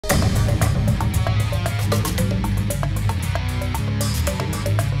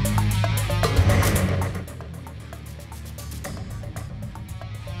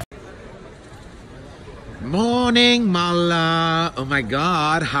morning, Mala. Oh my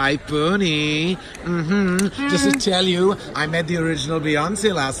God. Hi, Pony. Just to tell you, I met the original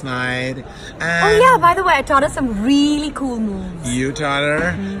Beyonce last night. And oh yeah, by the way, I taught her some really cool moves. you taught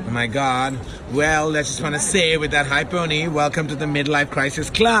her? Oh my God. Well, I just want to say with that Hi, Pony, welcome to the Midlife Crisis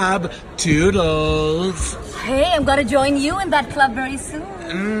Club. Toodles. Hey, I'm gonna join you in that club very soon.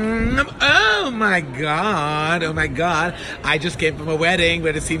 Oh my God. Oh my God. I just came from a wedding,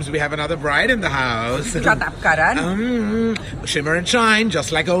 but it seems we have another bride in the house. Shut up, Karan. Shimmer and shine,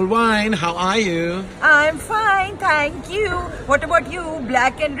 just like old wine. How are you? I'm fine, thank you. What about you?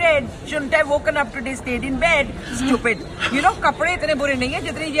 Black and red. Shouldn't have woken up today, stayed in bed. Stupid. You know, kapde itne bure nahi hai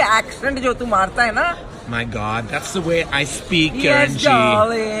jitne ye accent jo tu marta hai na. My God, that's the way I speak, Yes, Karanji.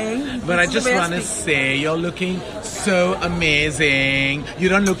 darling. But I just want to say, you're looking so amazing. You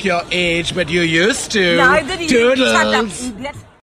don't look your age, but you used to. Neither you. Toodles. Shut up, idiot.